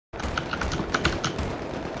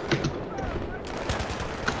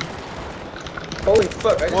Holy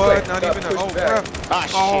fuck, I just What? like Not got even a. pushed Oh, back. crap. Ah,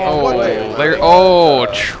 shit. Oh, Wait, Oh,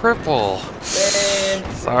 triple.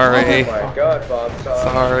 Man. Sorry. Oh my god, Bob.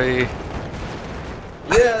 Sorry.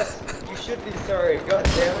 Yes, you should be sorry. God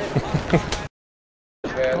damn it.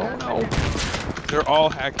 Man. Oh no. They're all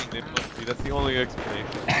hacking, they must be. That's the only explanation.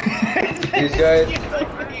 These guys.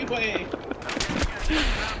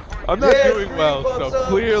 I'm not Yes, doing well, green so pops up.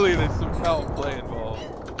 clearly there's some foul play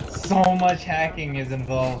involved. So much hacking is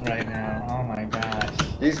involved right now. Oh my gosh.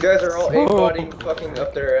 These guys are all aimbotting fucking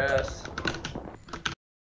up their ass.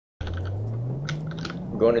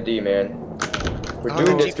 I'm going to D, man. We're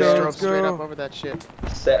doing this, Drove man. straight up over that shit.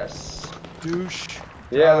 Cess. Douche.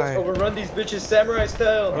 Yeah, let's overrun these bitches samurai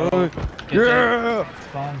style. Yeah! It's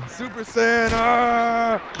fun. Super Saiyan!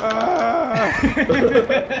 Ah! Ah!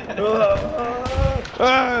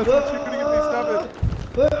 Ah! Stop shooting at me, stop it!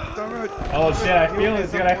 Stop it! Oh shit, I feel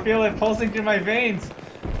it, dude. I feel it pulsing through my veins.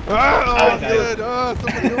 Ah! I Oh, died. good! Ah!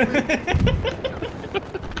 Somebody help me!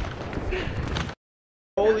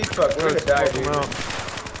 Holy fuck, we're gonna die, dude.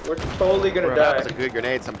 We're totally gonna That die. was a good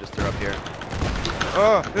grenade someone just threw up here.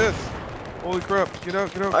 Ah! This! Holy crap! Get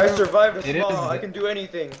out! Get out! I Get out. survived a It is- small. I can do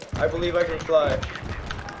anything. I believe I can fly.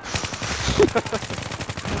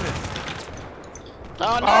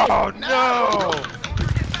 Oh no! Oh no!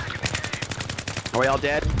 Are we all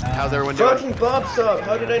dead? How's everyone doing? Fucking Bob sub.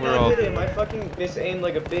 How did I We're all not hit him? I fucking mis-aimed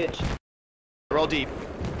like a bitch. Roll deep.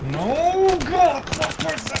 No, God!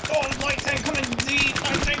 Where's that? Oh, light tank coming deep!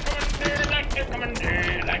 Light tank coming there! Light tank coming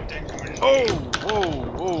there! Light tank coming there! Oh!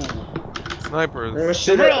 Whoa! Whoa! Snipers!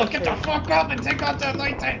 Shrill, get the fuck up and take out that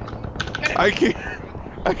light tank! Get it.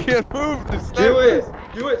 I can't move! The Do snipers! it!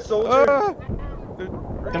 Do it, soldier! Ah!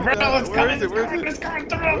 The rail is coming! Where is it? It's coming!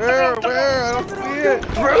 The rail! Where? Where? I don't see it!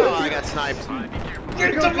 Oh, I got sniped.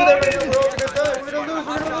 Get Don't the do that right now, rail! bro. We're gonna die. We're gonna lose.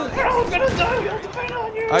 We're gonna lose. We're all gonna die! We have to depend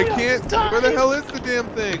on you! I We have to can't. die. Where the hell is the damn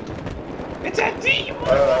thing? It's at D! You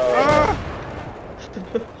Ah!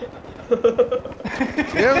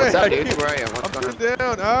 Damn What's it! up, dude? Where are you? What's I'm going on? pinned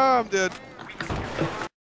down. Ah, I'm dead.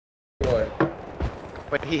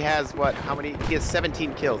 But he has what? How many? He has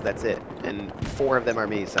 17 kills. That's it, and 4 of them are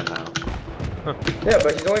me somehow. Yeah,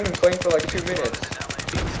 but he's only been playing for like 2 minutes.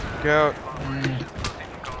 Get out.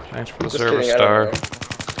 Thanks for the Just service kidding, I star. don't know.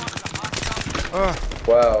 Ah.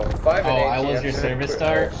 Wow, 5 and 8. Oh, I was your service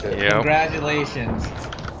star? Oh, shit. Yep. Congratulations.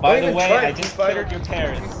 By Don't the even way, try I to just fighter. killed your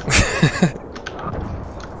parents.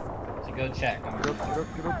 So go check. Get up, get up,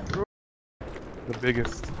 get up, get up. The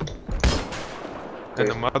biggest. And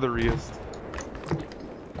the motheriest.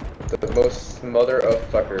 The most mother of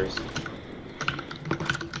fuckers.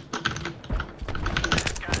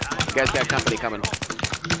 You guys got company coming.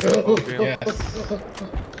 Oh, damn. Yes.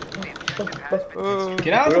 Oh.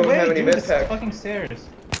 Get out We of don't the way, have any dude. med This is pack. fucking stairs.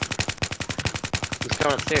 He's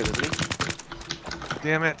coming upstairs, isn't he?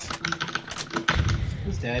 Damn it.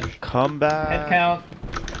 Who's dead? Come back. Head count.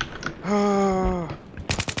 Oh.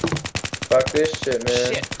 Fuck this shit,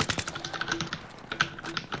 man. Shit.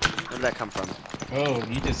 Where did that come from? Oh,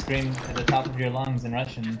 you just screamed at the top of your lungs in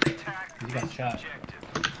Russian. You got shot.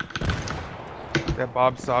 That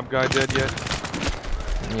Bob Saab guy dead yet?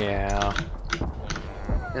 Yeah.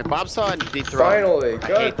 Yeah, Bob saw and dethroned. Finally. I hate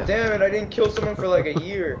God them. damn it, I didn't kill someone for like a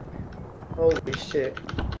year. Holy shit.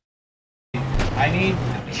 I need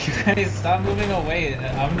you guys stop moving away.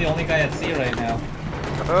 I'm the only guy at sea right now.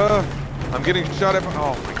 I'm getting shot at.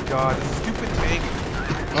 Oh my god, this stupid tank.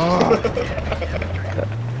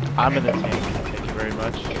 I'm in the tank. Thank you very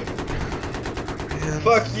much. Man.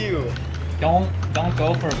 Fuck you. Don't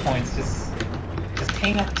go for points. Just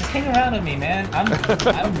hang around with me, man.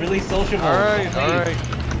 I'm really sociable. Alright, Don't leave.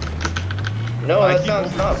 alright. No, I that keep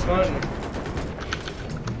sounds not fun.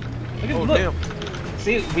 Oh, Look. damn.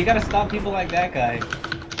 See, we gotta stop people like that guy.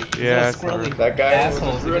 Yeah, Little squirrely That guy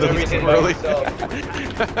assholes. was ruin because he's everything by Really? himself.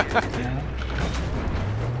 you know?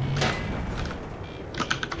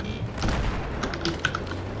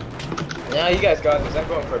 Nah, you guys got this. I'm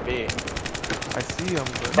going for B. I see him.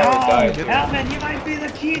 But... No, Probably died, too. Alvin, you might be the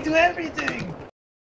key to everything.